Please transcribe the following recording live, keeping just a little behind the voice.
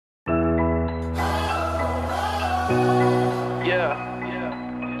Yeah.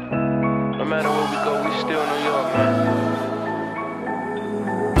 No matter where we go, we still New York, man.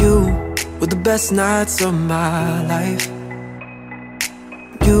 You were the best nights of my life.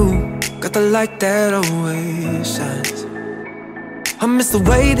 You got the light that always shines. I miss the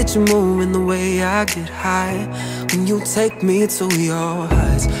way that you move and the way I get high when you take me to your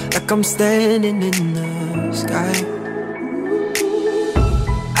heights, like I'm standing in the sky.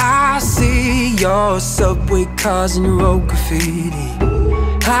 I see your subway cars and your road graffiti.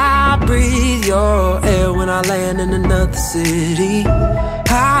 I breathe your air when I land in another city.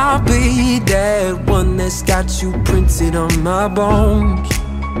 I'll be that one that's got you printed on my bones.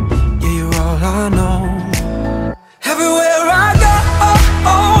 Yeah, you're all I know. Everywhere I go,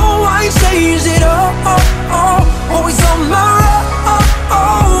 I ain't changed it all. Always on my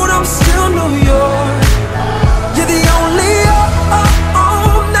road, I'm still New York. You're the only that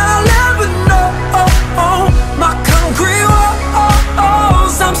I'll ever know. My concrete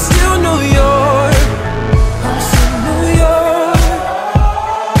walls, I'm still New York. I'm still New York.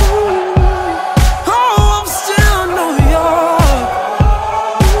 Oh, I'm still New York.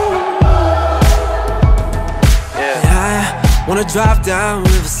 Yeah. I wanna drive down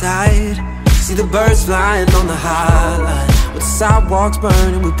Riverside, see the birds flying on the High Line. With the sidewalks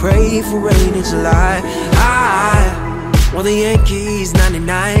burning, we pray for rain in July. Well, the Yankees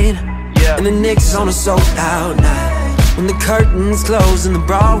 99, yeah, and the Knicks on a sold-out night. When the curtains close and the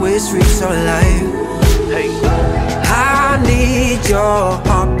Broadway streets are alive. Hey, I need your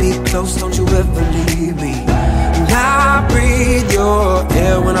heartbeat close, don't you ever leave me. And I breathe your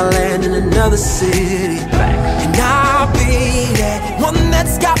air when I land in another city. And I'll be that one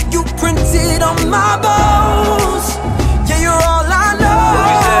that's got you printed on my bones. Yeah, you're all I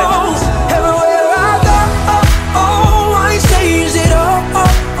know. Everywhere I go, I ain't changed it all.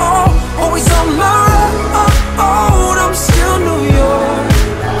 Always on my road, I'm still New York.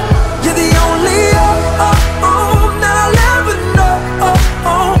 You're the only that I'll ever know.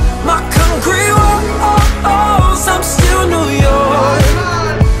 My concrete walls, I'm still New York.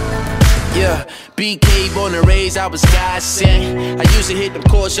 Yeah, BK born and raised, I was God sent. I used to hit them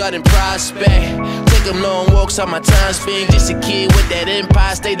court shot and prospect. Take them long walks on my time spent. Just a kid with that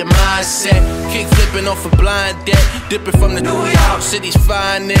empire state of mindset. Kick flipping off a blind deck, dipping from the New York City's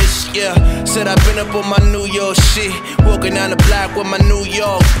finest. Yeah, said I've been up on my New York shit. Walking down the block with my New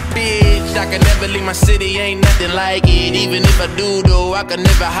York bitch. I can never leave my city, ain't nothing like it. Even if I do though, I can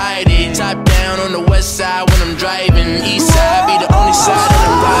never hide it. Top down on the west side when I'm driving. East side be the only side that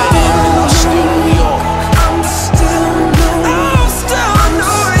I'm riding. I'm still New York. I'm still New York. I'm still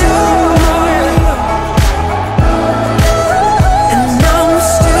New York. And I'm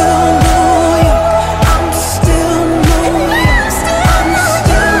still New York. I'm still New York. I'm still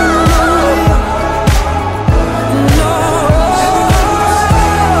New York. No.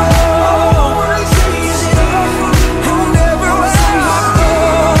 And everywhere I go,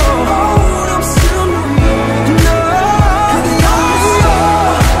 I'm still New York. No.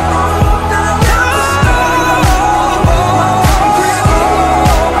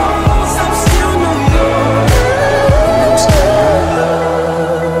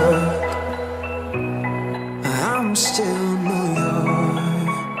 I'm still New York.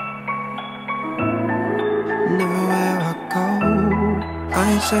 And everywhere I go, I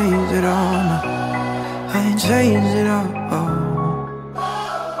ain't changed it all. No. I ain't changed it all.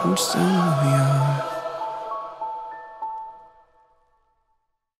 I'm still New York.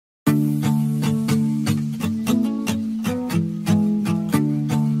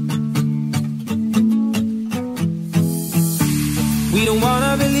 We don't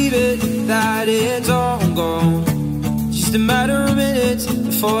wanna believe it, that it's all gone. Just a matter of minutes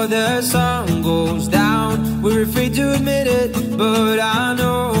before the sun goes down. We're afraid to admit it, but I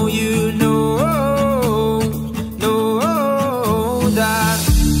know you know that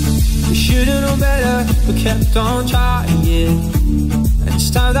we should've known better, but kept on trying. And it's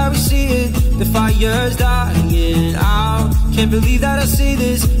time that we see it, the fire's dying out. Can't believe that I see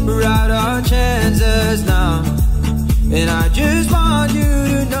this, we're out of chances now. And I just want you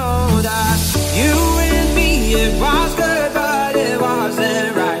to know that you and me, it was good, but it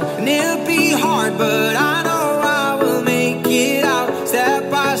wasn't right. And it'll be hard, but I know I will make it out. Step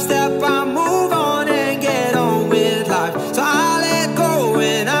by step, I move on and get on with life. So I let go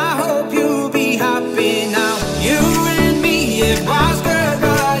and I hope you'll be happy now. You and me, it was good,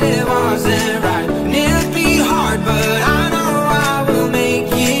 but it wasn't right. And it'll be hard, but I know I will make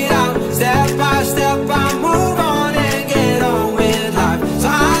it out. Step by step, I move on.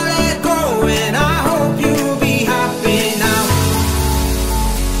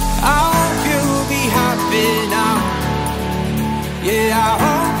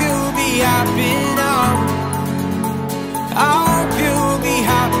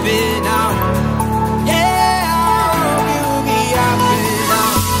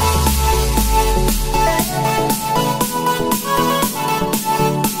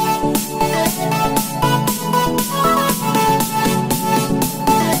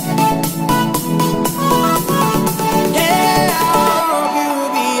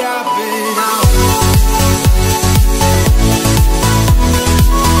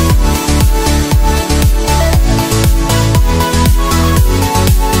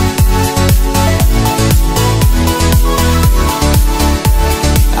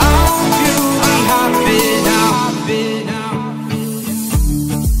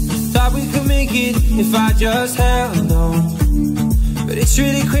 just held on. But it's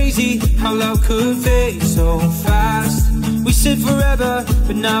really crazy how love could fade so fast. We said forever,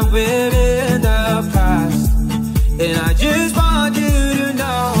 but now we're in the past. And I just want you to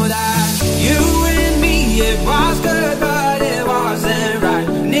know that you and me, it was good, but it wasn't right.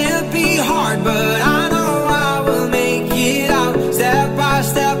 And it'll be hard, but I know I will make it out. Step by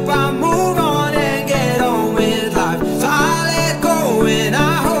step, I move on and get on with life. So I let go and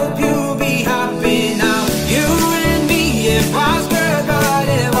I hope you'll be happy now. You and me, it was good, but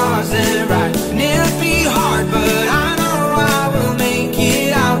it wasn't right. And it'll be hard, but I know I will make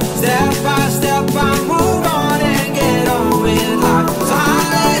it out. Step by step, I move on and get on with life. So I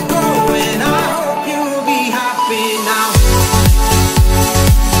let go and I hope you'll be happy now.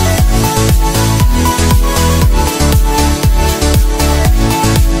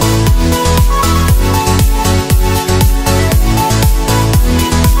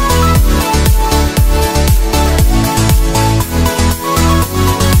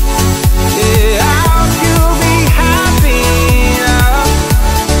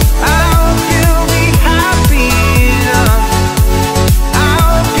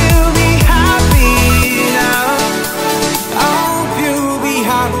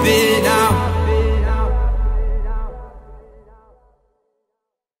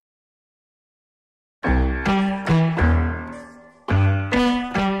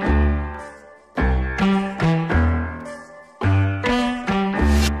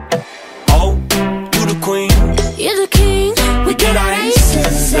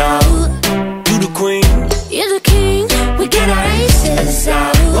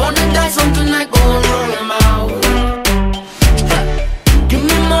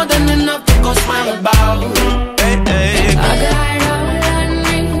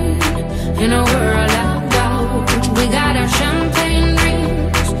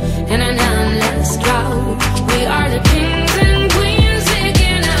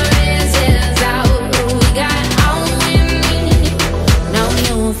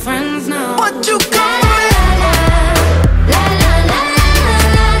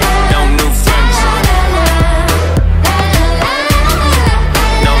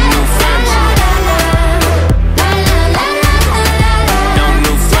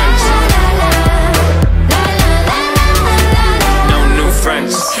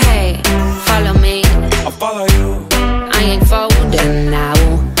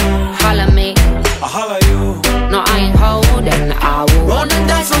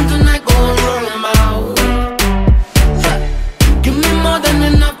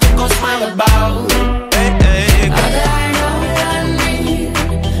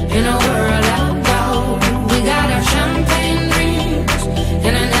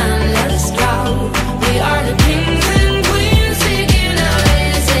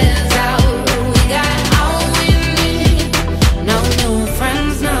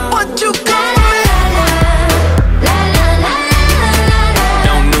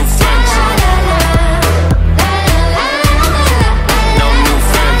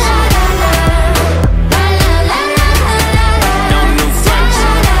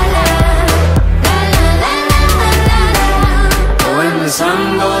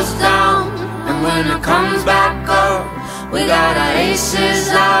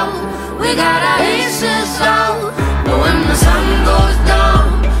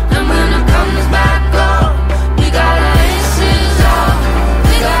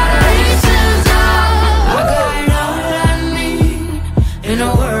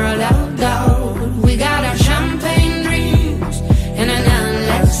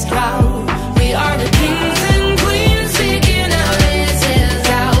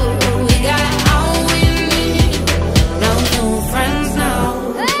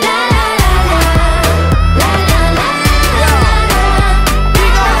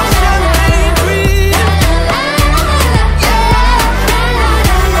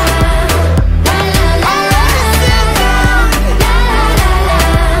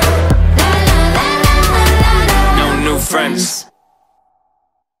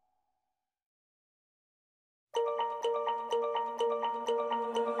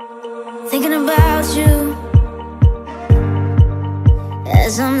 Thinking about you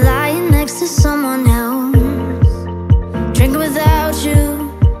as I'm lying next to someone else, drinking without you.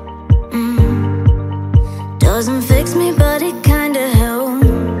 Doesn't fix me, but it kinda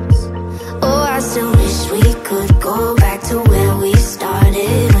helps. Oh, I still wish we could go back to where we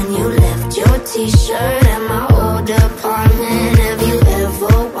started, when you left your t-shirt at my old apartment. Have you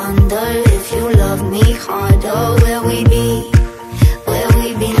ever wondered if you love me harder? Where we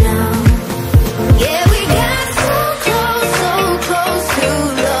be now? Yeah, we got so close to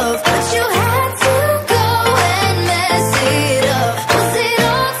love.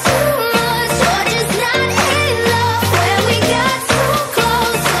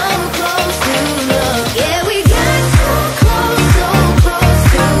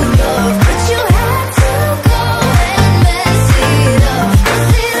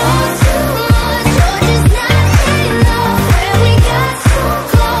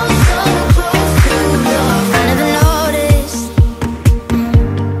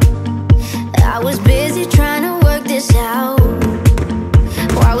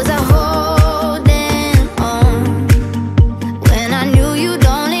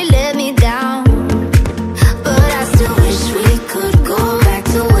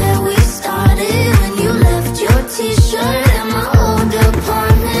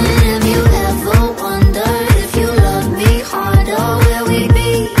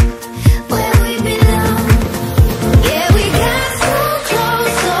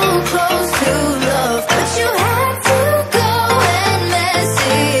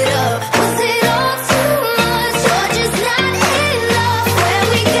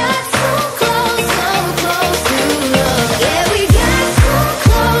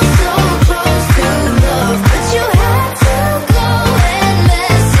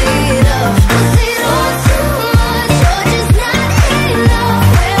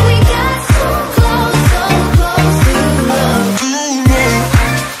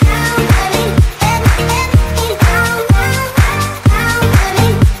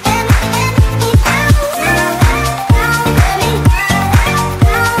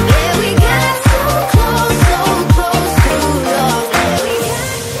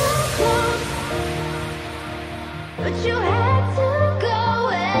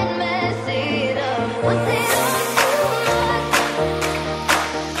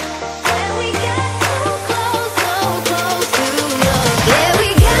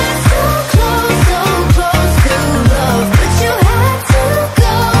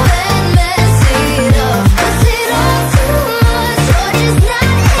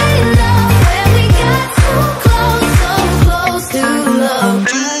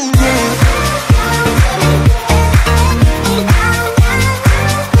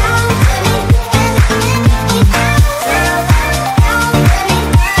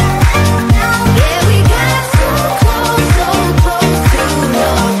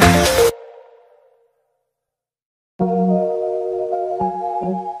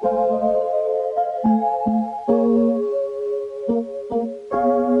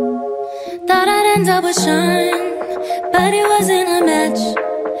 friends I would shine, but it wasn't a match.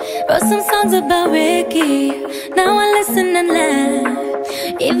 Wrote some songs about Ricky, now I listen and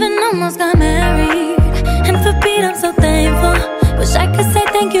laugh. Even almost got married, and for Pete I'm so thankful. Wish I could say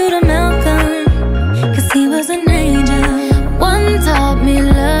thank you to Malcolm, cause he was an angel. One taught me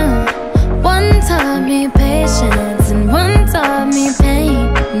love, one taught me patience, and one taught me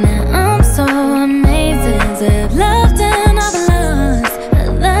pain. Now I'm so amazing to have loved and I've lost,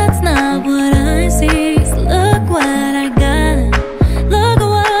 but that's not what I see. So look what I got, look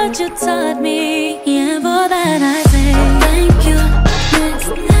what you taught me. Yeah, for that I say thank you. Next,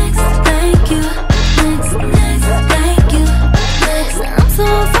 next, thank you. Next, next, thank you. Next, I'm so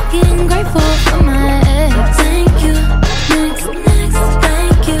fucking grateful for my ex. Thank you. Next, next,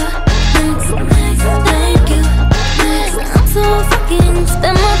 thank you. Next, next, thank you. Next, I'm so fucking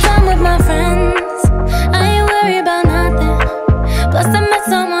spend more time with my friends. I ain't worried about nothing. Plus I met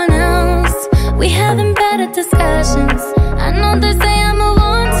someone else. We having better discussions. I know they say I move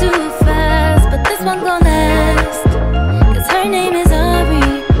on too fast, but this one gon' last. Cause her name is Ari,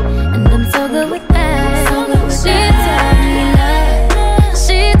 and I'm so good with that. She taught me love,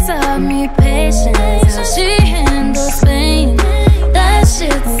 she taught me patience, how she handles pain. That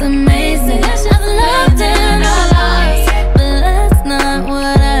shit's amazing. I've loved and I lost, but that's not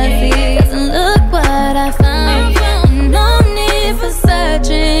what I see. Cause look what I found, and no need for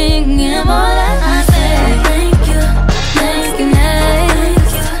searching. Yeah, all that I say thank you. Thank you,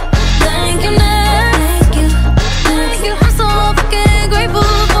 next. Thank you, next. Thank you, thank you. I'm so fucking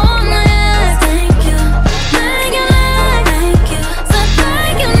grateful for my ex. Thank you, thank you, next. Thank you, so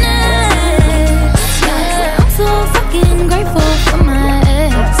thank you, next. Yeah, I'm so fucking grateful for my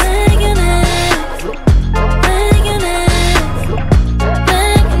ex. Thank you, next. Thank you, next.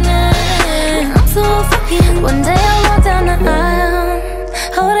 Thank you, next. I'm so fucking. One day I walk down the aisle,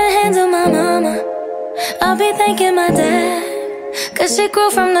 holding hands with my mama. I'll be thanking my dad, cause she grew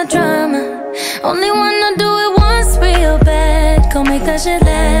from the drama. Only wanna do it once real bad, gon' make that shit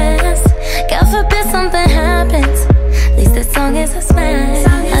last. God forbid something happens, at least this song is a smash.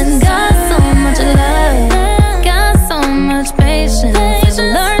 I got so much love, got so much patience. I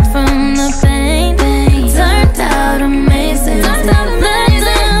learned from the pain, it turned out amazing. Let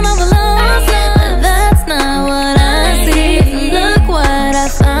down all the lows, but that's not what I see. Look what I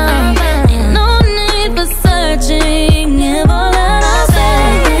found, ain't no need for searching. Yeah, all that I say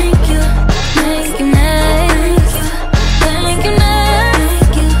thank you. Thank you, next. Thank you, next.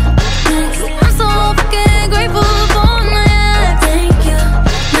 Thank you, next. I'm so fucking grateful for my ex. Thank you.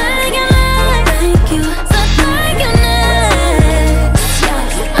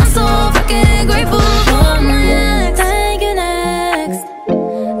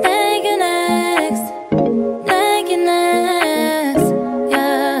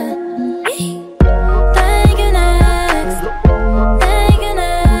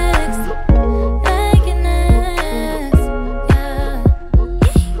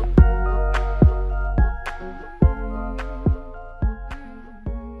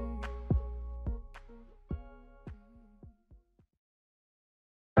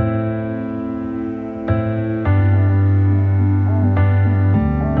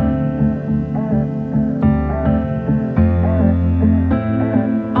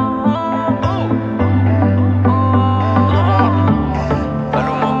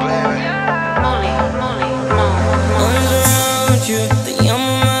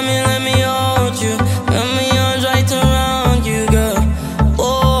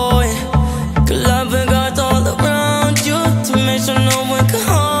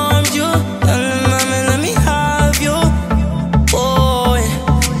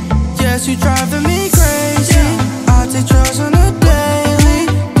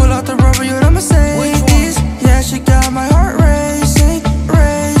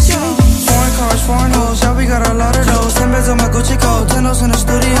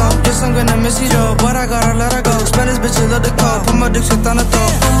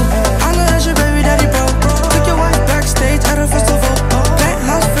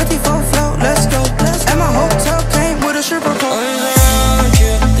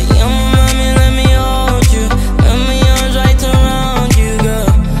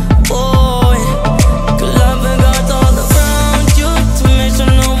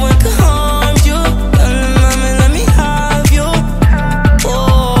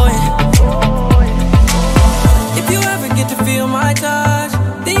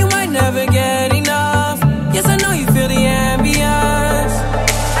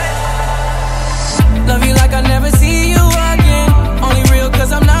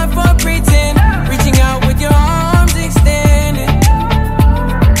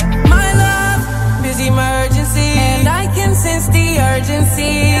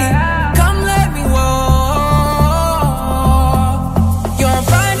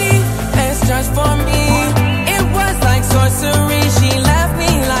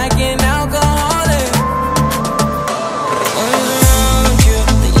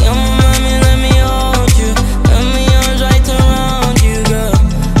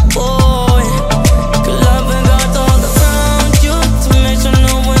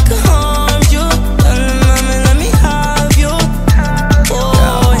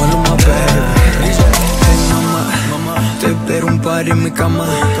 mi cama.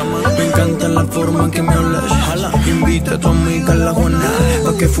 Me encanta la forma en que me hablas. Invita a tu amiga a la Juana,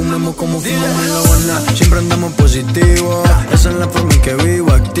 pa' que fumemos como fumamos en La Habana. Siempre andamos positivos, esa es la forma en que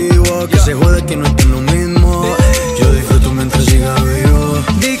vivo, activo. Que se jode que no esté lo mismo. Yo disfruto mientras siga vivo.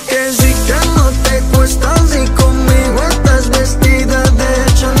 Di que sí, que no te cuesta, si conmigo estás vestida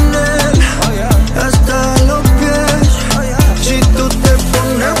de Chanel hasta los pies. Si tú te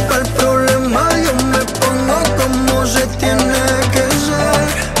pones pa'l problema, yo me pongo como se tiene que ser.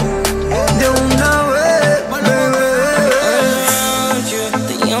 De una vez, bebé.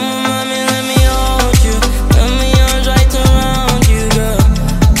 Te llamo mami, let me hold you. Let me arms right around you, girl.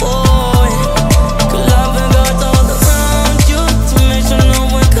 Boy, could love and go all around you to make sure no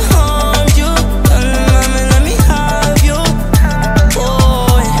one can harm you. Mami, let me have you,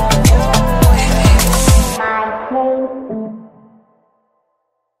 boy.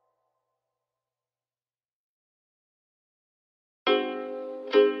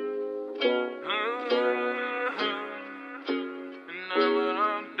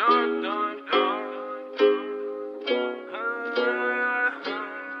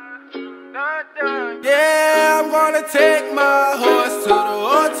 Yeah, I'm gonna take my horse to the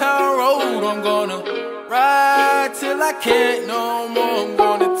old town road. I'm gonna ride till I can't no more. I'm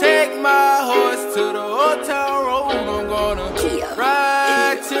gonna take my horse to the old town road. I'm gonna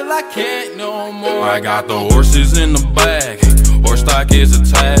ride till I can't no more. I got the horses in the bag, horse stock is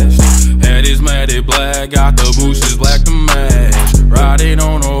attached. Head is matted black, got the bushes black to match. Riding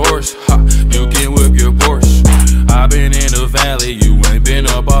on a horse, ha, you can whip your Porsche. I've been in the valley, you ain't been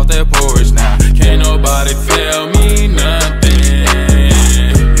up off that porch. Now, can't nobody tell me nothing.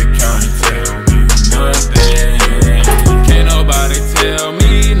 You can't tell me nothing. Can't nobody tell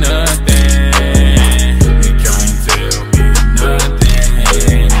me nothing. You can't tell me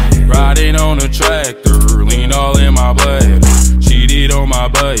nothing. Riding on a tractor, lean all in my blood. Cheated on my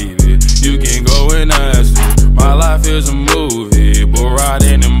baby, you can go and ask her. My life is a movie, but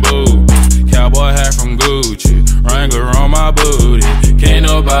riding in boots. Cowboy hat from Gucci, Wrangler on my booty. Can't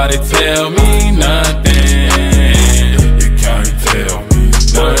nobody tell me nothing. You can't tell me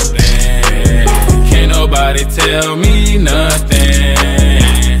nothing. Can't nobody tell me nothing.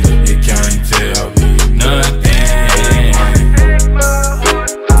 You can't tell me nothing.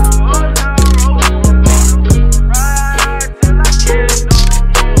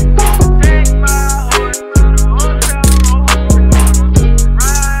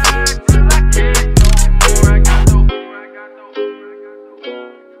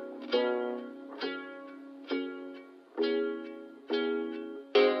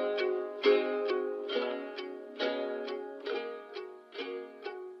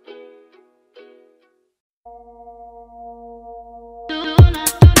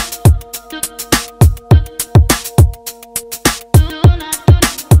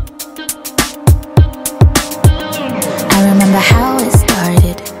 How it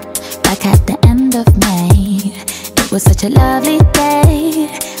started, back at the end of May. It was such a lovely day.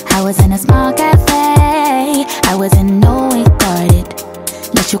 I was in a small cafe. I was in no way guarded.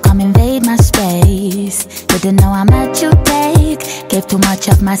 Let you come invade my space. Didn't know how much you take. Gave too much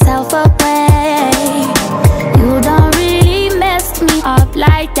of myself away. You don't really mess me up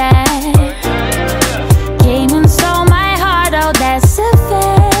like that. Came and stole my heart, oh that's a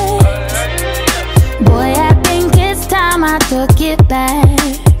fact. Boy, I think it's time I took it back.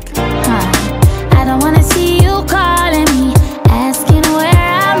 I don't wanna see you calling me, asking where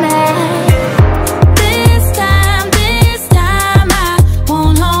I'm at. This time I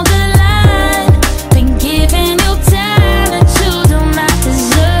won't hold the line. Been giving you time that you do not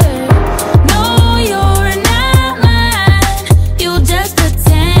deserve. No, you're not mine. You just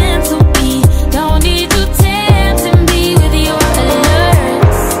pretend to be. Don't need to tempt and be with your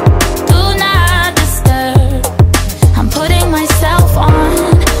alerts. Do not disturb. I'm putting myself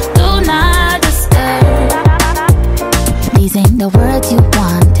on. Do not disturb. These ain't the words you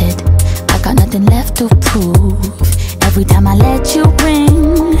wanted. I got nothing left to prove. Every time I let you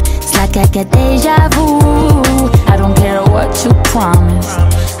ring, it's like I get deja vu. I don't care what you promise,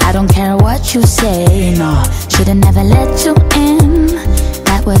 I don't care what you say, no. Should've never let you in,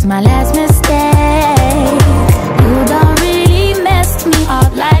 that was my last mistake. You don't really mess me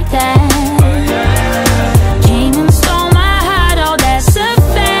up like that. Came and stole my heart, oh that's a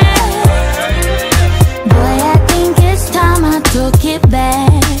fact. Boy, I think it's time I took it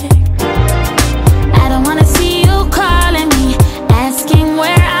back. I don't wanna see you calling me, asking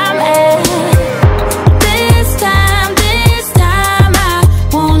where I'm at. This time I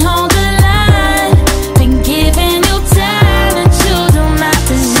won't hold the line. Been giving you time that you do not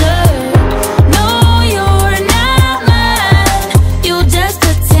deserve. No, you're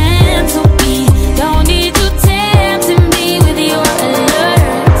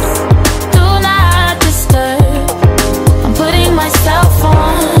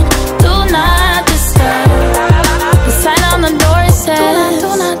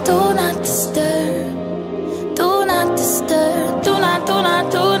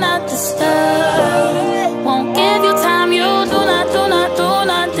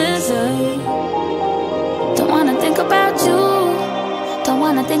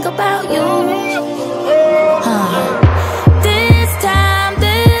think about you.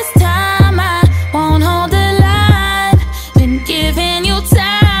 This time I won't hold the line. Been giving you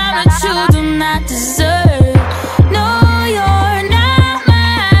time that you do not deserve. No, you're not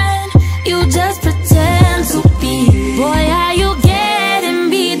mine. You just pretend to be. Boy, how you getting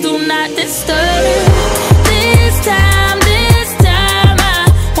me? Do not disturb. This time I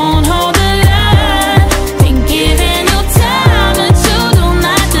won't hold the line. Been giving you time that you do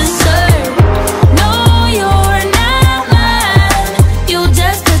not deserve. No, you're not mine. You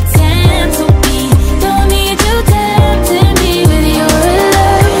just pretend to be. Don't need you tempting me with your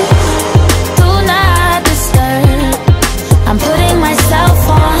love. Do not disturb. I'm putting myself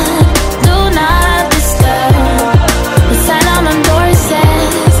on. Do not disturb. The sign on the door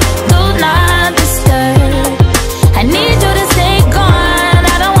says, do not disturb. I need you to stay gone.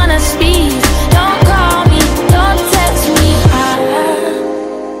 I don't wanna speak. Don't call me, don't text me.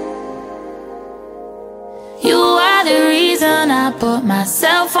 You are the reason I put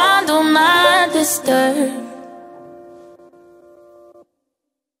myself on. Do not disturb.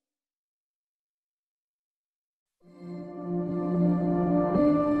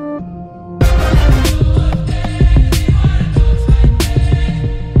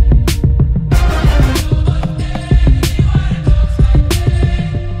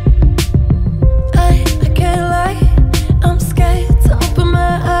 I can't lie, I'm scared to open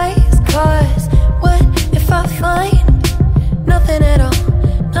my eyes. Cause what if I find nothing at all,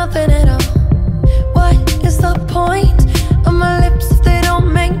 nothing at all? What is the point of my lips if they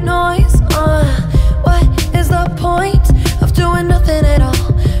don't make noise? What is the point of doing nothing at all?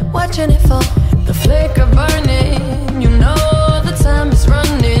 Watching it fall, the flicker burning. You know the time is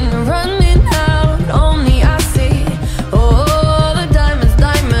running, running out. Only I see, oh, the diamonds,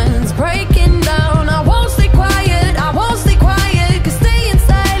 diamonds breaking down. I won't stay quiet, I won't stay quiet. Cause stay in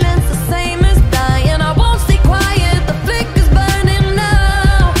silence the same as dying. I won't stay quiet, the flicker's burning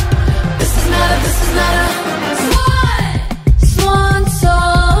now. This is not a swan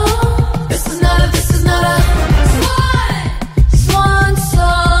song. This is not a swan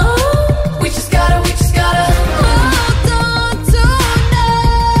song. We just gotta hold on tonight.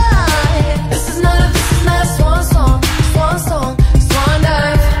 This is not a swan song, swan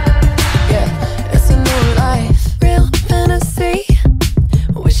dive. Yeah, it's a new life, real fantasy.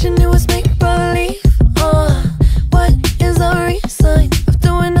 Wishing it was make believe. What is the reason of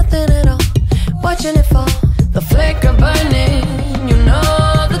doing nothing at all? Watching it fall, the flicker burning. You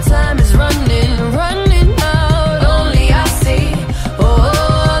know the time is running, running out. Only I see,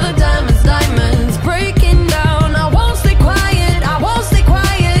 oh, the diamonds, diamonds breaking down. I won't stay quiet, I won't stay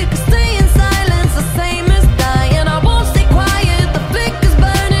quiet. Cause stay in silence the same as dying. I won't stay quiet, the flicker's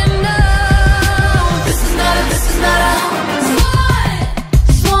burning now. This is not a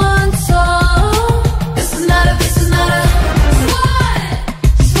swan song. This is not a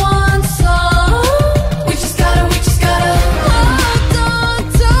swan song. We just gotta hold on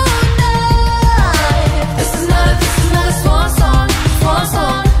tonight. This is not a swan song,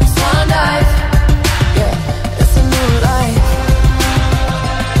 swan dive. Yeah, it's a new life.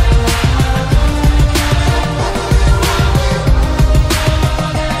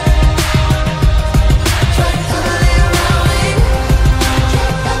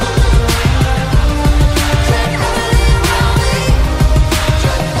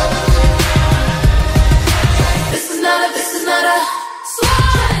 This is not a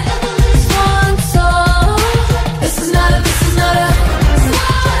swan song. This is not a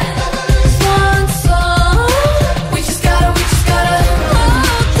swan song. We just gotta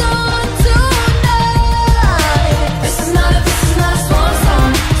hold on tonight. This is not a swan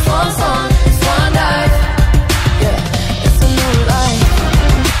song, swan dive. Yeah, it's a new life.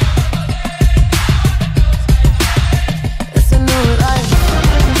 It's a new life.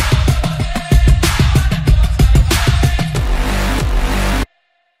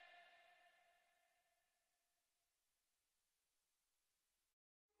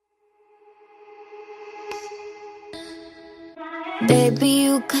 Baby,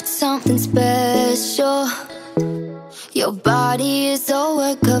 you got something special. Your body is a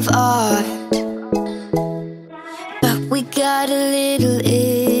work of art. But we got a little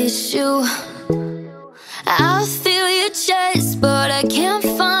issue. I feel your chest, but I can't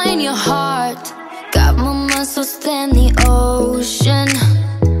find your heart. Got more muscles than the ocean,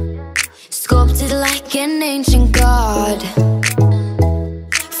 sculpted like an ancient god.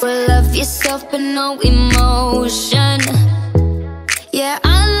 Full of yourself but no emotion. Yeah, I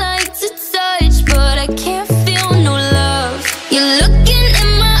like to touch, but I can't feel no love. You're looking in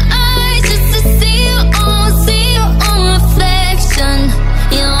my eyes just to see your own reflection.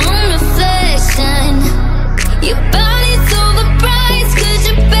 You know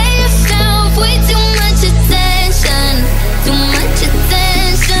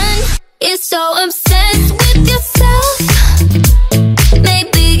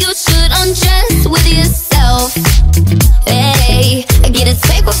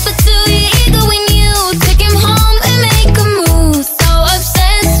for two. You're eager when you take him home and make a move. So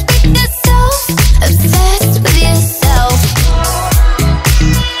obsessed with yourself, obsessed with yourself.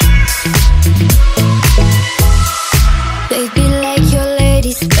 Baby, like your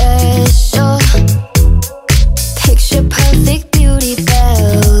lady special. Picture perfect beauty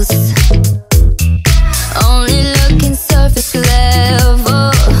bells. Only looking surface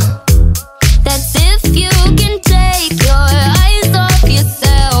level. That's if you can take your eyes off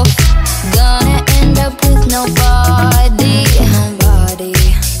yourself. Gonna end up with nobody.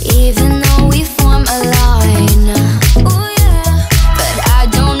 Even though we form a line. Ooh, yeah. But I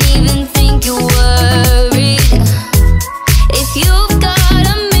don't even think you're worried. If you've got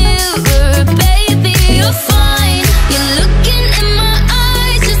a mirror, baby, you're fine. You're looking in my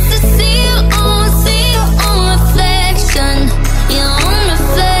eyes just to see your own reflection. Your own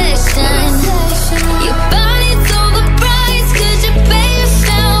reflection. Your body's overpriced 'cause you pay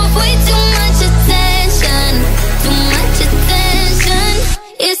yourself way too much attention. Too much attention.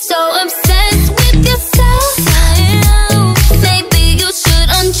 You're so obsessed with yourself. Maybe you should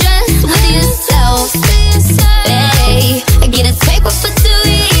undress with yourself. Hey, I get a table for two.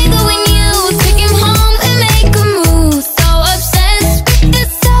 You're eager when you take him home and make a move. So obsessed with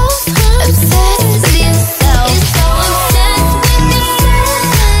yourself, obsessed with yourself. You're so obsessed with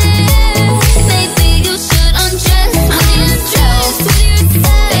yourself. Maybe you should undress with yourself.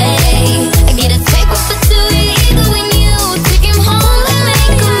 Hey, I get a table for two. You're eager when you take him home and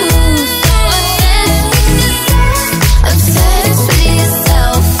make a move. So obsessed with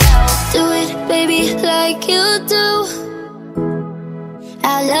yourself. Do it, baby, like you do. I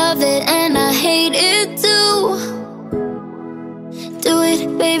love it and I hate it too. Do it,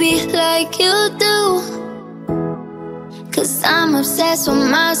 baby, like you do. 'Cause I'm obsessed with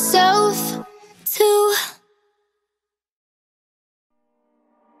myself too.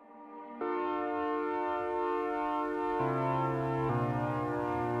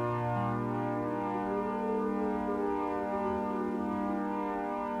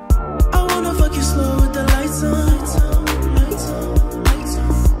 I wanna fuck you slow with the lights on.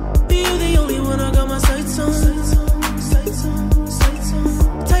 You the only one I got my sights on.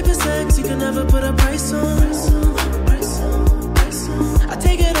 Type of sex you can never put a price on. I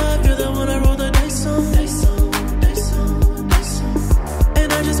take it off, you're the one I roll the dice on. And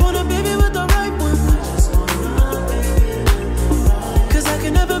I just want a baby with the right one. 'Cause I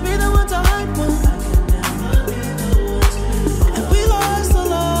can never be the one to hype one. And we lost a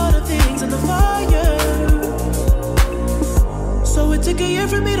lot of things in the fire. So it took a year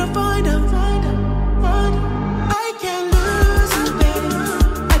for me to find out. I can't lose you, baby.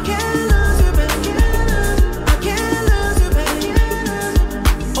 I can't lose you, baby. I can't lose you, baby.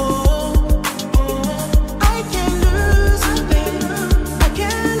 Oh, I can't lose you, baby. I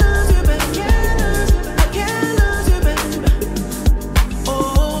can't lose you, baby. I can't lose you, baby.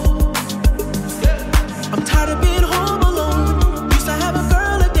 Oh, I'm tired of being home alone. Used to have a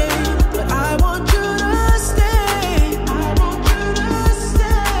girl a day, but I want you to stay. I want you to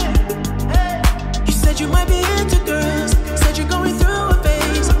stay. Hey. You said you might be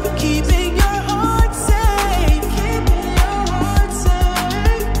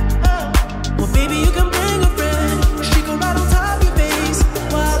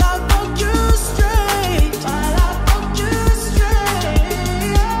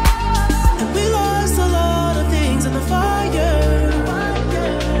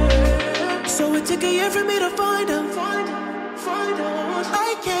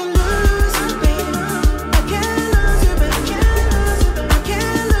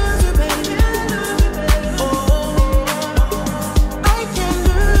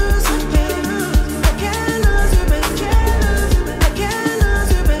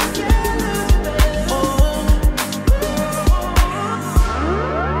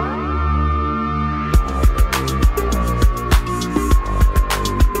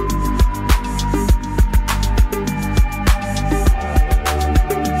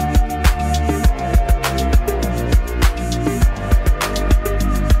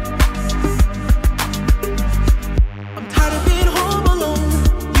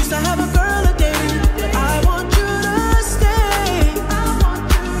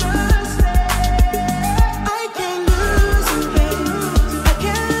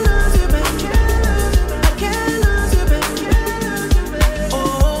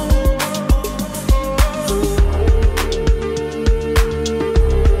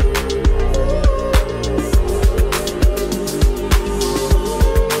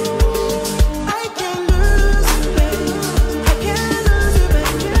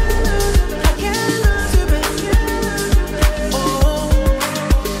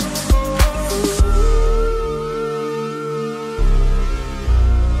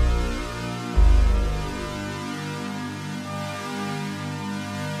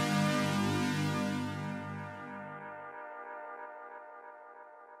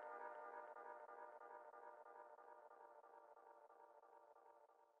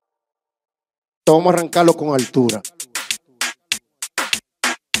Vamos a arrancarlo con altura.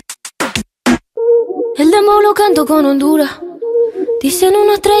 El demo lo canto con Honduras. Dicen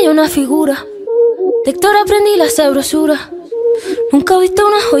una estrella, una figura. De Héctor aprendí la sabrosura. Nunca he visto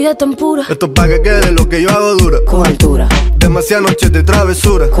una joya tan pura. Esto es pa' que quede lo que yo hago dura. Con altura, Demasiadas noches de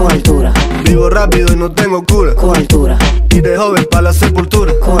travesura. con altura, Vivo rápido y no tengo cura. con altura, Y de joven pa' la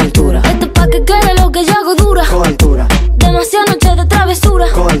sepultura. con altura, Esto es pa' que quede lo que yo hago dura. con altura, Demasiadas noches de travesura.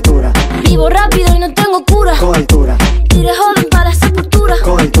 con altura, Vivo rápido y no tengo cura. con altura, Y de joven para la sepultura.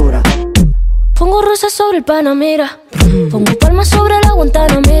 con altura. Pongo rosas sobre el Panamera. Pongo palmas sobre la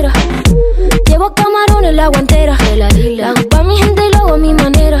Guantanamera. Llevo camarones en la guantera. La hago pa' mi gente y lo hago a mi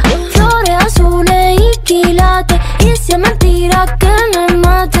manera. Flores azules y quilates. Y si es mentira que me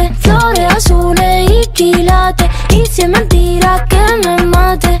mate. Flores azules y quilates. Y si es mentira que me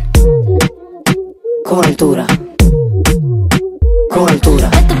mate. Con altura, con altura,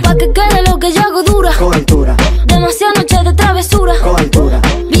 Esto es pa' que quede lo que yo hago dura. con altura, Demasiadas noches de travesura. con altura,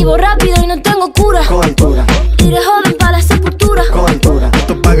 Vivo rápido y no tengo cura. con altura, Y de joven para la sepultura. con altura,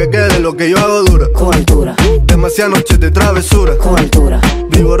 Esto es pa' que quede lo que yo hago dura. con altura, Demasiadas noches de travesura. con altura,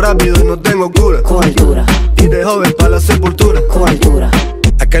 Vivo rápido y no tengo cura. con altura, Y de joven pa' la sepultura. con altura.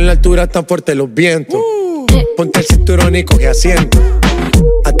 Acá en la altura están fuertes los vientos. Ponte el cinturón y coge asiento.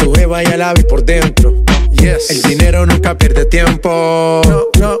 A tu jeva y al ave por dentro. Yes. El dinero nunca pierde tiempo.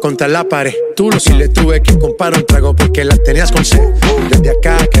 No. Contra la pared. Tú lo si le tuve que comprar un trago porque la tenías con sed. Desde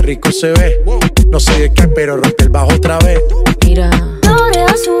acá, qué rico se ve. No sé de qué, pero rompe el bajo otra vez. Mira.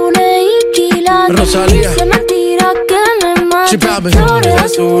 Flores azules y quilates. Rosalía. Y si es mentira que me Sí, mate. papi. Flores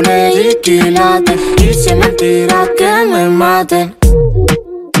azules y quilates. Y si es mentira que me mate.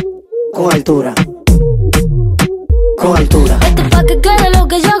 Con altura, con altura, Esto es pa' que quede lo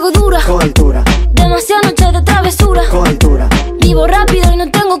que yo hago dura. con altura, Demasiadas noches de travesura. con altura, Vivo rápido y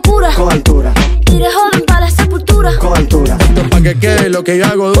no tengo cura. con altura, Y de joven para la sepultura. con altura, Esto es pa' que quede lo que yo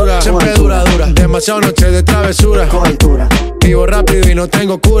hago dura. Siempre dura, dura. Demasiadas noches de travesura. con altura, Vivo rápido y no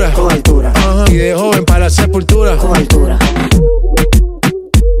tengo cura. con altura, Ajá. Y de joven para la sepultura. con altura.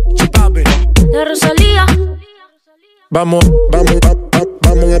 Sí, papi. La Rosalía. Vamos a esperarnos.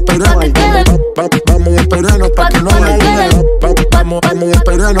 Vamos a esperarnos pa' que no vaya. Vamos a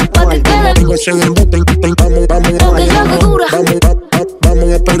esperarnos pa' que no tengo ese embuste. Lo que yo hago dura. Vamos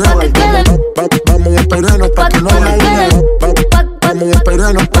a esperarnos. Vamos a esperarnos pa' que no vaya. Vamos a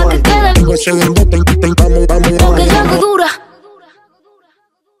esperarnos pa' que no tengo ese embuste. Lo que yo hago dura.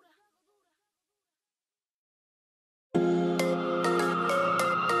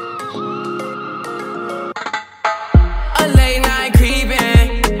 A late night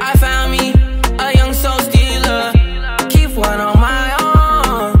creeping, I found me a young soul stealer. Keep one on my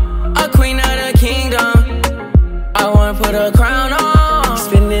own, a queen of the kingdom. I wanna put a crown on,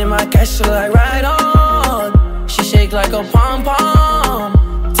 spending my cash like right on. She shake like a pom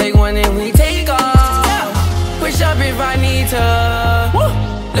pom. Take one and we take off. Push up if I need to.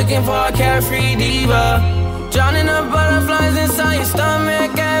 Looking for a carefree diva. Drowning the butterflies inside your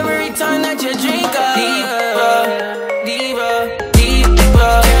stomach every time that you drink up. Diva, diva,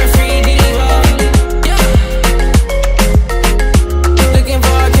 diva, carefree diva. Yeah. Looking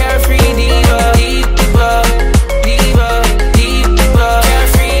for a carefree diva. Diva, diva, diva,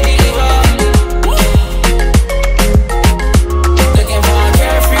 carefree diva. Looking for a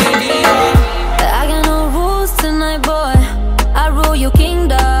carefree diva. I got no rules tonight, boy. I rule your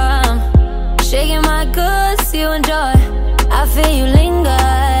kingdom. Shaking my goods, you enjoy. I feel you linger.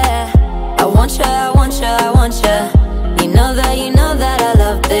 I want ya, I want ya, I want ya. You know that I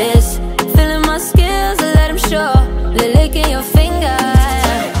love this. Feeling my skills, let them show. Licking your finger.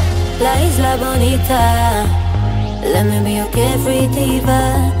 La isla bonita. Let me be your carefree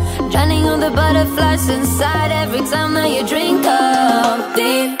diva. Drowning on the butterflies inside every time that you drink up.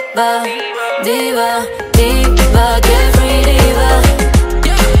 Diva, diva, diva, carefree diva.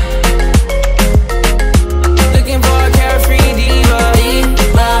 Looking for a carefree diva.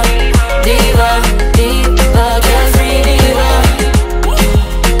 Diva, diva, diva, carefree diva.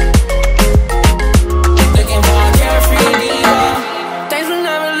 Looking for a carefree diva. Things will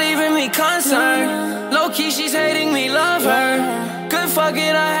never leaving me concerned. Low key, she's hating me, love her. Good fuck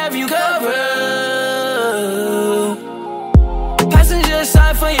it, I have you covered. Passenger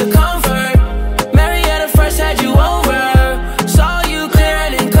side for your comfort. Marietta first had you over. Saw you clear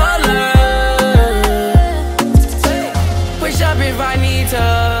and in color. Push up if I need to.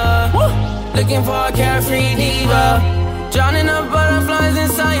 Looking for a carefree diva. Drowning the butterflies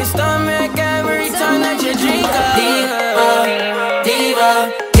inside your stomach every time that you drink up. Diva, diva,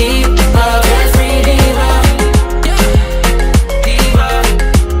 diva, carefree diva. Yeah. Diva.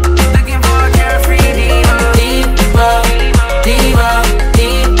 Looking for a carefree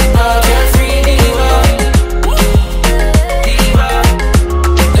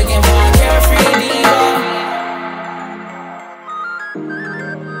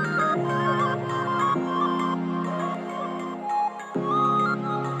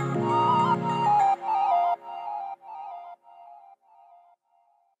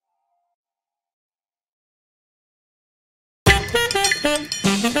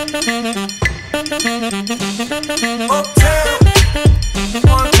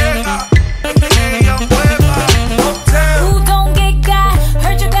Ooh, don't get got.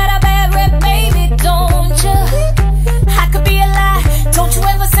 Heard you got a bad rep, baby, don't you? I could be a lie. Don't you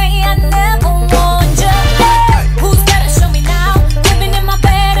ever say I never warned you. Hey, who's gotta show me now? Living in my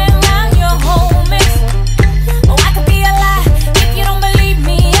bed and around your homies. Oh, I could be a lie. If you don't believe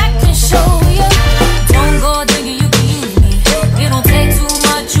me, I can show you. Don't go thinking you can use me. It don't take too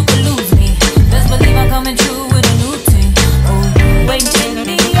much, you can lose me. Best believe I'm coming through with a new thing. Oh, you ain't been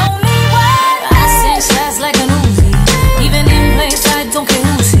the only one. I send shots like an Uzi. Even in place, I don't care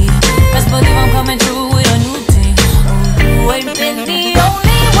who's he. Best believe I'm coming through with a new thing. Oh, you ain't been the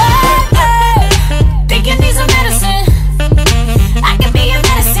only one. Hey, think you need some medicine? I can be your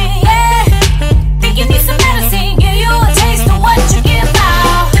medicine, yeah. Think you need some medicine? Give you a taste of what you give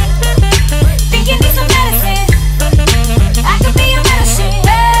out. Think you need some medicine? I can be your medicine,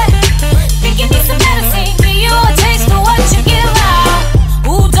 yeah. Think you need some medicine? Give you a taste of what you give out.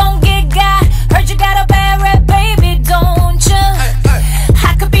 Ooh, don't get got. Heard you got a bad rep, baby, don't you?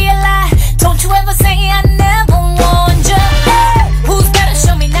 I could be a lie. Don't you ever say I never warned you. Hey, who's gotta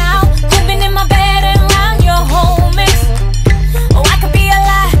show me now? Living in my bed and around your homies. Oh, I could be a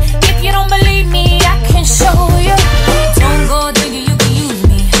lie. If you don't believe me, I can show you. Don't go thinking you can use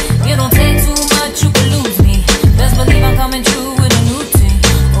me. It don't take too much, you can lose me. Best believe I'm coming through with a new thing.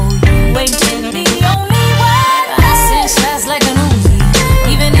 Oh, you ain't been the only one. I send shots like an Uzi.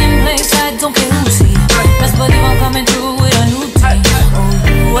 Even in place, I don't care who's he. Best believe I'm coming through with a new thing. Oh,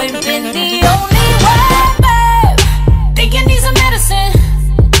 you ain't been the only one, babe. Think you need some medicine?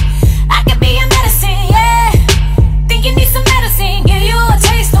 I can be your medicine, yeah. Think you need some medicine? Give you a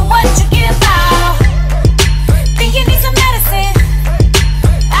taste of what you give out. Think you need some medicine?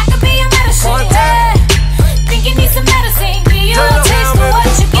 I can be your medicine, yeah. Think you need some medicine? Give you a taste of what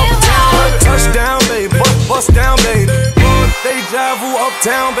you give out. Touchdown, baby. Bust down, baby. They drive who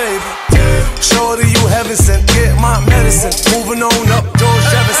uptown, baby. Shorty, you heaven sent. Get my medicine. Moving on up, George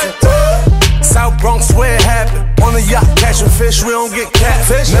Jefferson. South Bronx, where it happened. On the yacht, catching fish, we don't get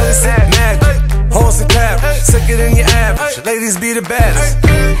catfish. Millicent, magic, horse and carriage. Sicker than your average. Ladies be the baddest.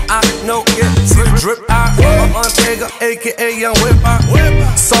 I know, yeah, see the drip out. Montega, aka Young Whip out.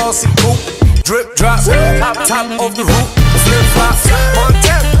 Saucy coupe, drip drop. Top of the roof, flip flop.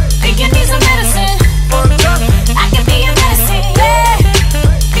 Montana. Think you need some medicine? I can be your medicine, yeah.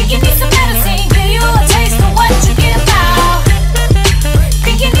 Think you need some medicine? Give you a taste of what you give out.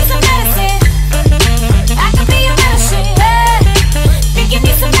 Think you need some medicine? I can be your medicine, yeah. Think you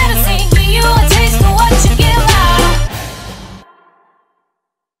need some medicine? Give you a taste of what you give out.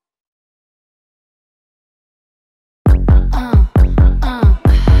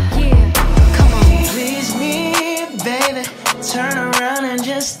 Yeah, come on. Please me, baby. Turn around and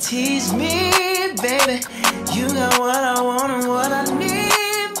just tease me, baby. You got what I want and what I need,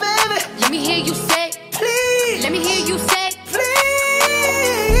 baby. Let me hear you say, Please. let me hear you say, Please.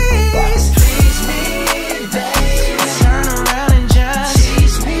 Please me, baby. Turn around and just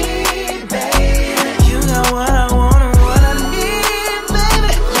tease me, baby. You got what I want and what I need,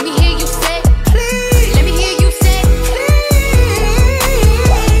 baby. let me hear you say, Please. let me hear you say,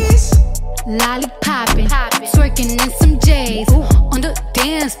 Please. lollipopping, twerking in some J's on the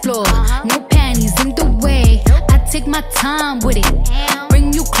dance floor. No panties in the way. I take my time with it.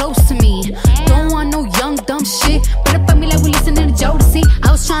 Bring you close to me. Don't want no young dumb shit. Better fuck me like we listening to Jodeci.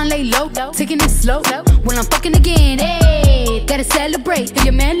 I was trying to lay low, taking it slow. When I'm fucking again, hey, gotta celebrate. If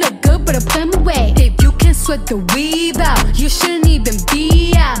your man look good, but I put him away. If you can sweat the weave out, you shouldn't even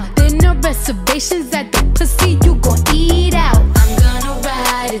be out. There no reservations at the pussy, you gon' eat out. I'm gonna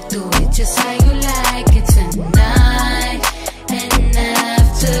ride it, do it just how you like it tonight. And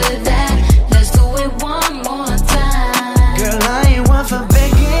after that, let's do it one more time. Girl, I ain't one for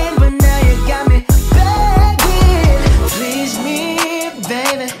begging, but now you got me begging. Please me,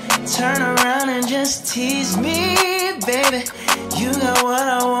 baby. Turn around and just tease me, baby. You got what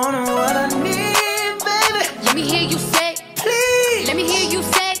I want and what I need, baby. Let me hear you say, Please. let me hear you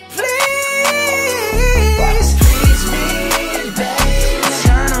say, Please. Please me, baby.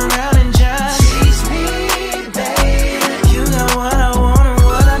 Turn around and just tease me, baby. You got what I want and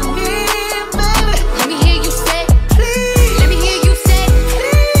what I need, baby. let me hear you say, Please. let me hear you say.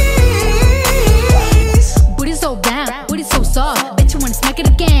 Please. Booty so round, booty so soft. Bet you wanna smack it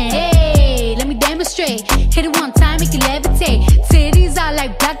again. Hey, let me demonstrate. Hit it one time, make it levitate. Titties are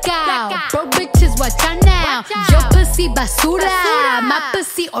like blackout. Bro, bitches, watch out now. Your pussy basura, my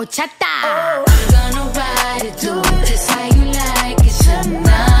pussy horchata. I'm gonna ride it, do it just how you like it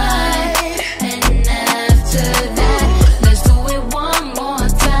tonight. And after that, let's do it one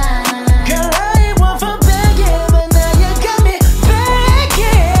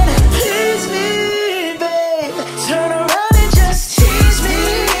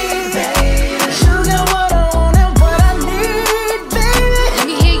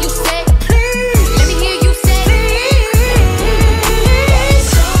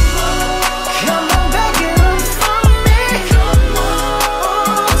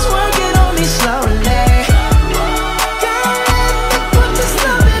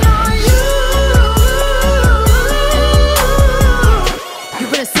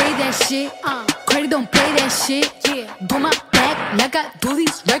Do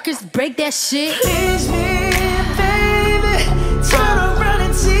these records break that shit? Please me, baby. Turn around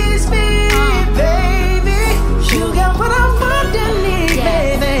and tease me, baby. You got what I want and need,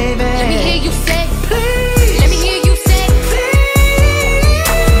 baby. Let me hear you say, please. Let me hear you say, please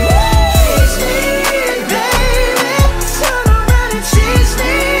me, baby. Turn around and tease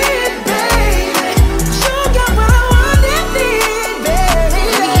me, baby. You got what I want and need, baby.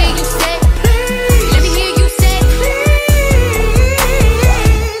 Let me hear you say, please. Let me hear you say, please.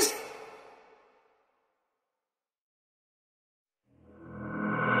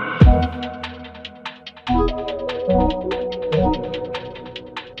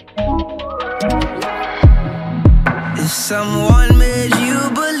 If someone made you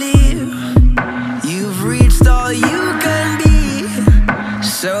believe you've reached all you can be,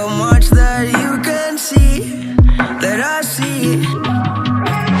 so much that you can see, that I see.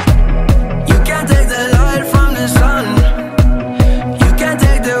 You can't take the light from the sun, you can't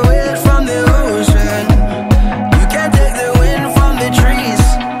take the wind from the ocean, you can't take the wind from the trees,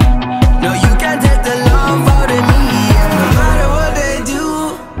 no, you can't take the love out of me. And no matter what they do,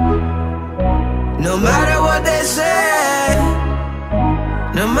 no matter what they say,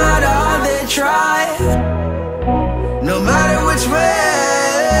 no matter how they try, no matter which way,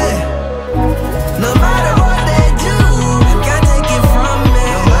 no matter what they do, can't take it from me.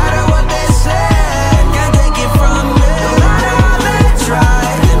 No matter what they say, can't take it from me. No matter how they try,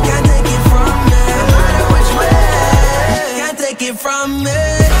 can't take it from me. No matter which way, can't take it from me.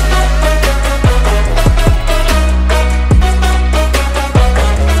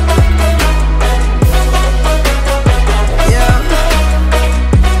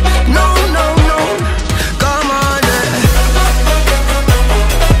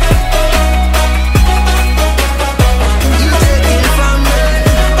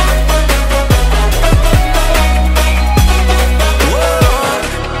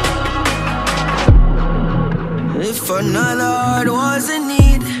 If another heart was in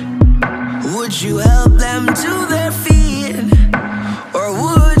need, would you help them to their feet? Or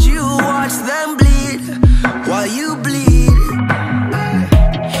would you watch them bleed while you bleed?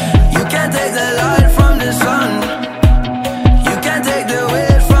 You can't take the light from the sun, you can't take the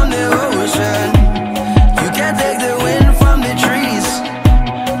wind from the ocean, you can't take the wind from the trees,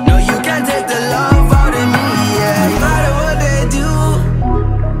 no, you can't take the love out of me. Yeah. No matter what they do,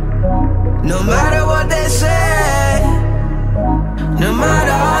 no matter what they say, no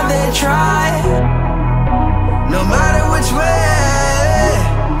matter how they try, no matter which way,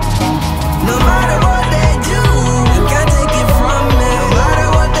 no matter what they do, can't take it from me. No matter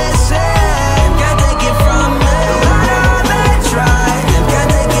what they say, can't take it from me. No matter how they try, can't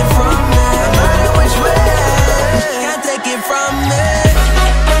take it from me. No matter which way, can't take it from me.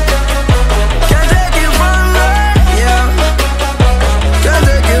 Can't take it from me, yeah. Can't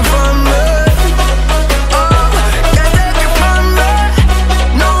take it from me.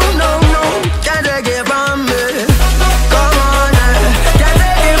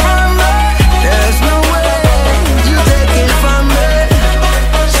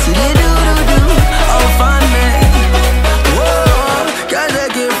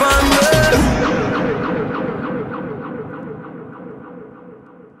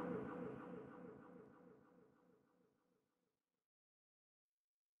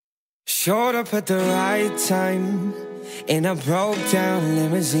 Showed up at the right time in a broke down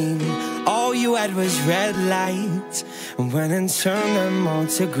limousine. All you had was red lights, and went and turned them all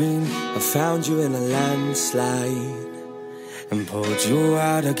to green. I found you in a landslide and pulled you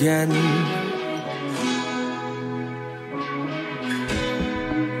out again.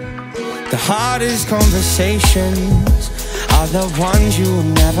 The hardest conversations are the ones you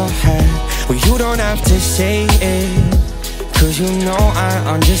never had. Well, you don't have to say it, 'cause you know I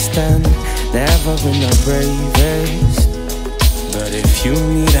understand. Never been the bravest, but if you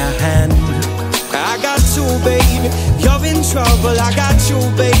need a hand, I got you, baby. You're in trouble, I got you,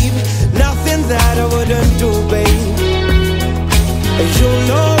 baby. Nothing that I wouldn't do, baby. You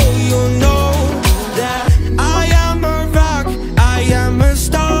know that I am a rock, I am a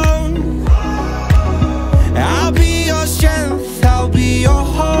stone. I'll be your strength, I'll be your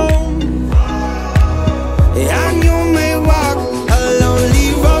home. And you may walk a lonely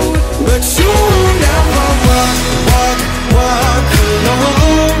road, but you never walk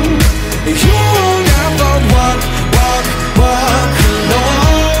alone. You never walk alone. You never walk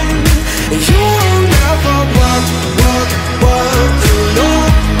alone.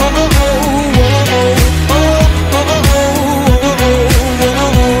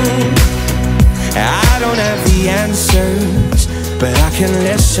 I don't have the answers, but I can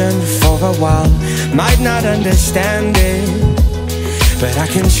listen for a while. Might not understand it, but I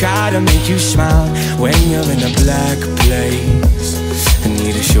can try to make you smile when you're in a black place. I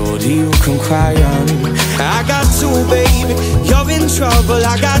need a shoulder you can cry on. I got you, baby, you're in trouble.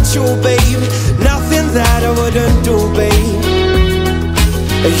 I got you, baby, nothing that I wouldn't do, baby.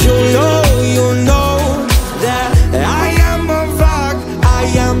 You know that I am a rock, I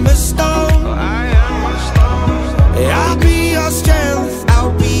am a stone. I'll be your strength,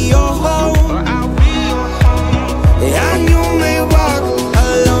 I'll be your home. And you may walk a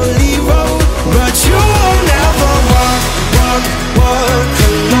lonely road, but you won't ever walk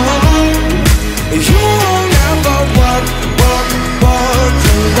alone. You won't ever walk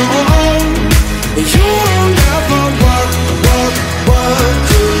alone. You won't ever walk alone.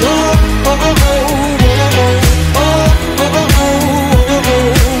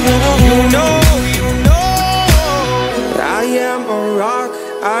 You know I am a rock,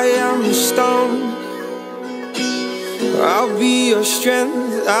 I am a stone. I'll be your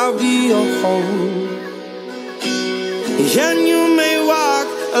strength, I'll be your home. And you may walk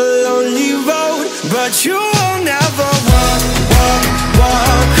a lonely road, but you will never walk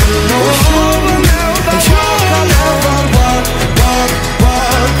alone. You will never walk alone. You will never walk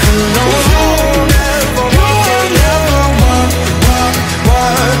alone.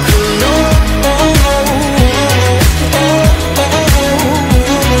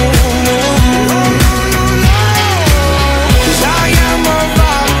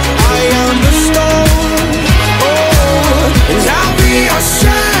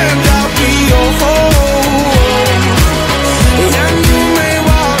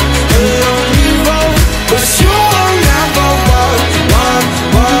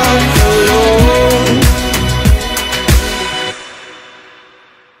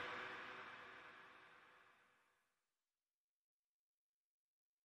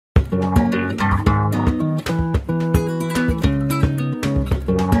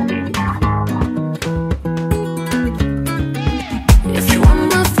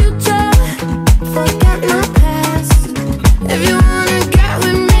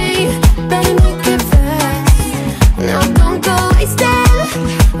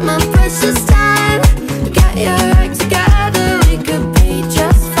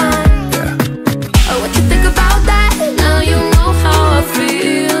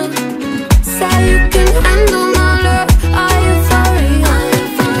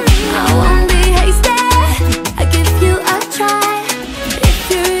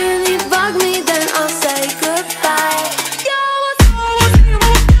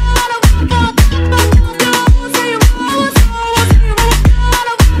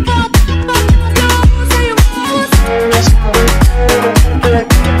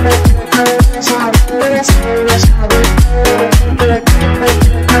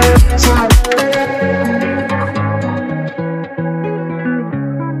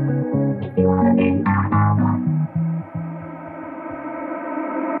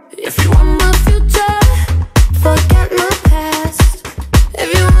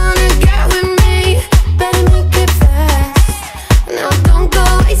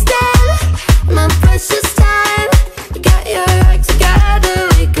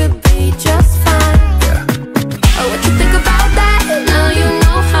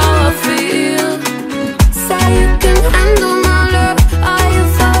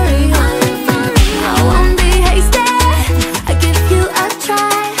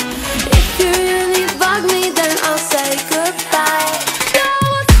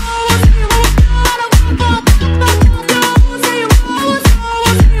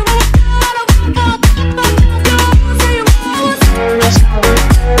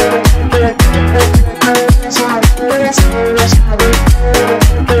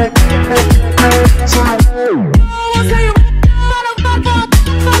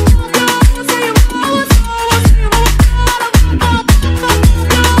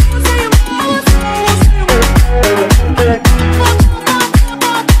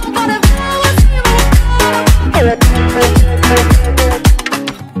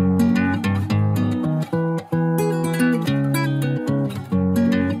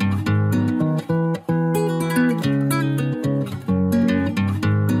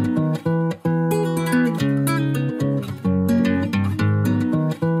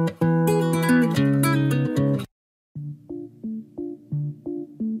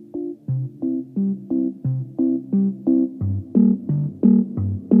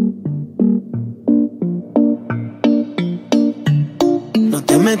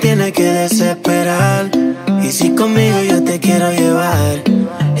 me tienes que desesperar. Y si conmigo yo te quiero llevar,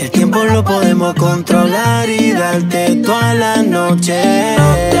 el tiempo lo podemos controlar y darte toda la noche.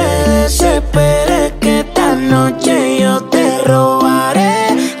 No te desesperes que esta noche yo te te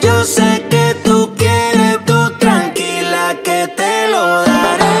robaré. Yo sé que tú quieres, tú tranquila que te lo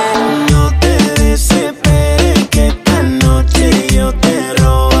daré. No te desesperes que esta noche yo te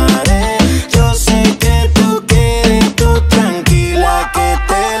robaré. Yo sé que tú quieres, tú tranquila que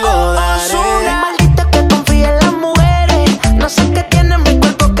te lo daré. Maldita que confía en las mujeres. No sé qué tiene mi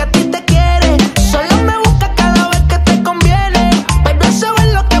cuerpo que a ti te quiere. Solo me busca cada vez que te conviene. Pero eso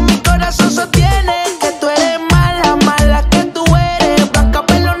es lo que mi corazón sostiene. Que tú eres mala, mala que tú eres. Blanca,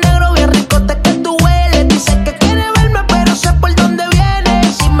 pelo negro, bien ricote que tú hueles. Dice que quiere verme pero sé por dónde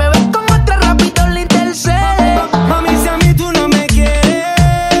viene. Si me ves con otra rápido le intercede. Mami, si a mí tú no me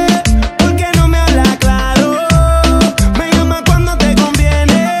quieres, ¿por qué no me hablas claro? Me llama cuando te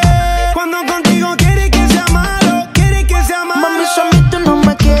conviene. Cuando contigo quieres que sea malo, quieres que sea malo. Mami, si a mí tú no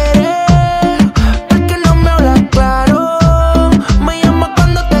me quieres, ¿por qué no me hablas claro? Me llama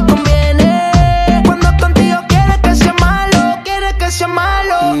cuando te conviene. Cuando contigo quieres que sea malo, quieres que sea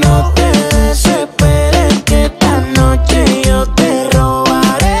malo. No te desesperes que esta noche yo te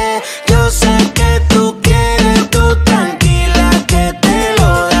robaré. Yo sé que tú quieres, tú tranquila que te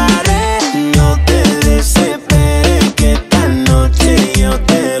lo daré. No te desesperes que esta noche yo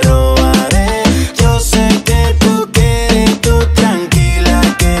te robaré. Yo sé que tú quieres, tú tranquila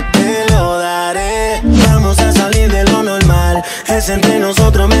que te lo daré. Vamos a salir de lo normal, es entre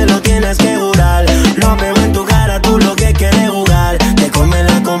nosotros, me lo tienes que jurar. Lo veo en tu cara, tú lo que quieres jugar. Te comes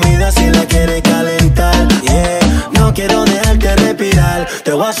la comida si la quieres calentar. Yeah, no quiero dejarte respirar.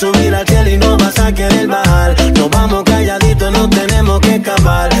 Te voy a subir al cielo y no vas a querer bajar. Nos vamos calladitos, no tenemos que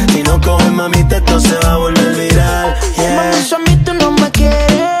escapar. Si no coges mamita, esto se va a volver viral. Yeah. Mami, si a mí tú no me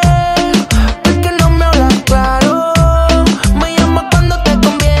quieres, ¿por qué no me hablas claro? Me llama cuando te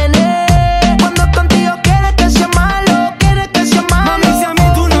conviene. Cuando contigo quieres que sea malo, quieres que sea malo. Mami, si a mí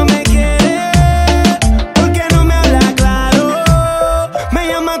tú no me quieres, ¿por qué no me hablas claro? Me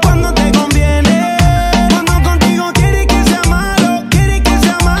llama cuando te conviene. Cuando contigo quieres que sea malo, quieres que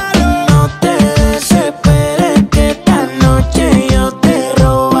sea malo. No te desesperes que esta noche yo te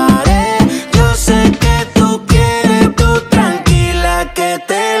robaré. Yo sé que tú quieres, tú tranquila que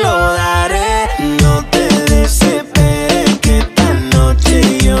te lo daré. No te desesperes que esta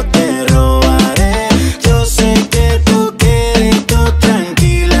noche yo te robaré. Yo sé que tú quieres, tú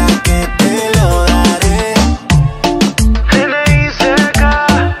tranquila que te lo daré.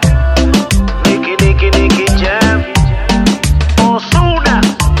 Nicky Jam, Ozuna,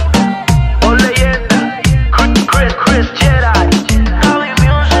 o leyenda, Chris Jedi, Javi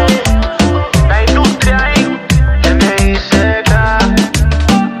Music, la industria ahí,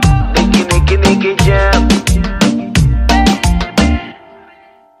 Nicky Jam.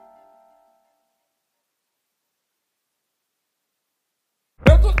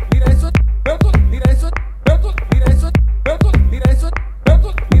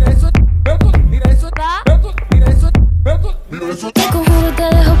 Te conjuro te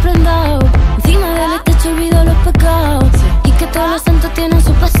dejo prendado. Encima del techo olvido los pecados. Y que todos los santos tienen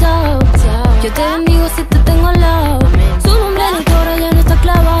su pasado. Yo te bendigo si te tengo al lado. Su nombre en el coro ya no está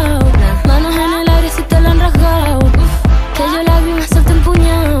clavado. Manos en el aire si te lo han rasgado. Que yo la vi me suelta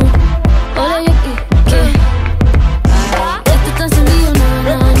empuñado. Hola yo ¿qué? Esto está encendido,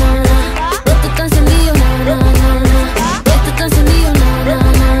 na na na na. Esto está encendido, na na na na. Esto está encendido, na na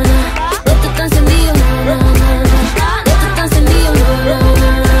na na. Esto está encendido, na na na na. Esto está encendido, na na na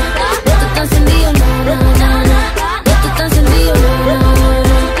na. Esto está encendido, na na na na. Esto está encendido, na na na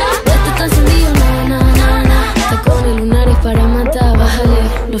na. Esto está encendido, na na na na. Tacones lunares para matar, bájale.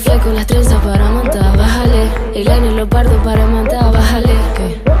 Los flecos, las trenzas para matar, bájale. El año los pardos para matar, bájale.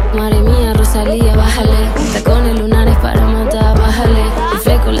 ¿Qué? Madre mía, Rosalía, bájale. Tacones lunares para matar, bájale. El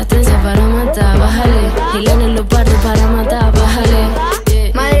fleco, las trenzas para matar, bájale. El año los pardos para matar,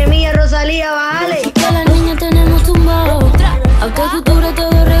 bájale. Madre mía, Rosalía, bájale. Que las niñas tenemos tumbado. Autocultura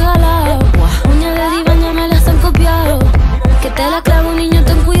todo regalado. Uñas de diván ya me las han copiado. Que te la clavo, niño,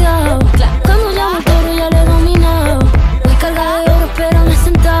 ten cuidado. Cuando llamo el toro ya lo he dominado. Voy cargada de oro, pero me he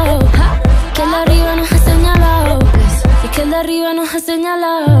sentado. Que el de arriba nos ha señalado. Y que el de arriba nos ha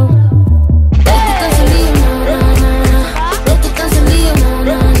señalado. Esto está encendido, na na na na. Esto está encendido,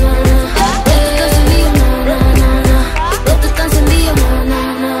 na na na na. Esto está encendido, na na na na. Esto está encendido, na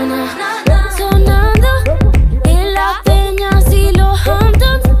na na na. Sonando en las peñas y los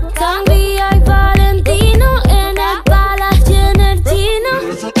Hamptons, Sangría y Valentino, en el Palace y en el Chino.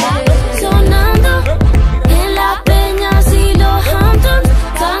 Sonando en las peñas y los Hamptons,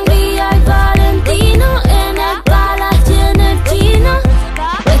 Sangría y Valentino, en el Palace y en el Chino.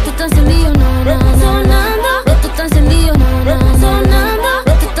 Esto está encendido, na na. Sonando, esto está encendido, na na. Sonando,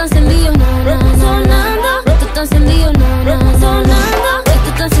 esto está encendido.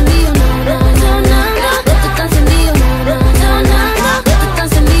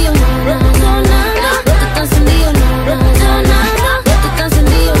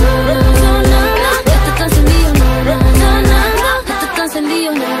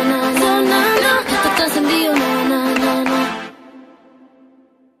 no, no, no, no.